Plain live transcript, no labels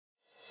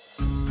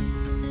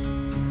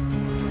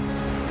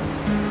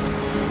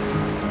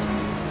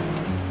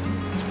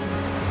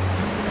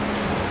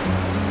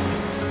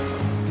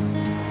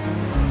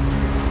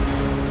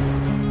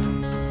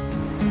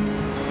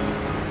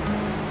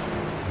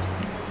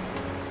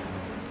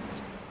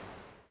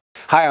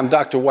Hi, I'm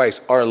Dr. Weiss.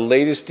 Our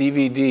latest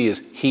DVD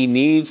is He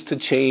Needs to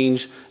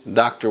Change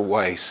Dr.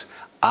 Weiss.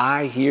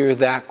 I hear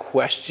that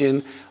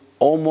question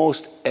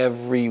almost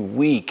every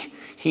week.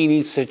 He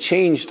needs to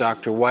change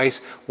Dr. Weiss.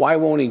 Why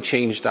won't he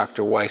change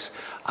Dr. Weiss?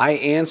 I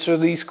answer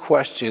these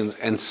questions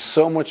and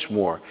so much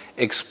more.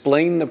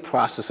 Explain the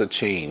process of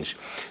change.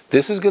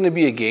 This is going to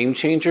be a game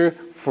changer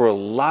for a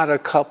lot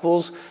of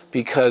couples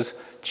because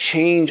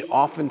change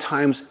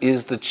oftentimes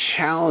is the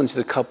challenge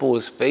the couple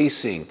is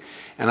facing.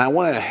 And I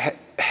want to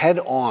head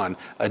on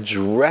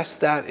address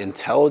that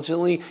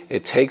intelligently.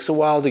 It takes a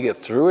while to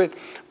get through it,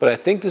 but I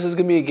think this is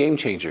going to be a game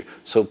changer.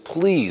 So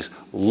please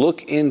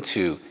look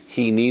into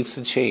He Needs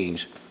to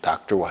Change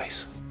Dr.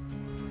 Weiss.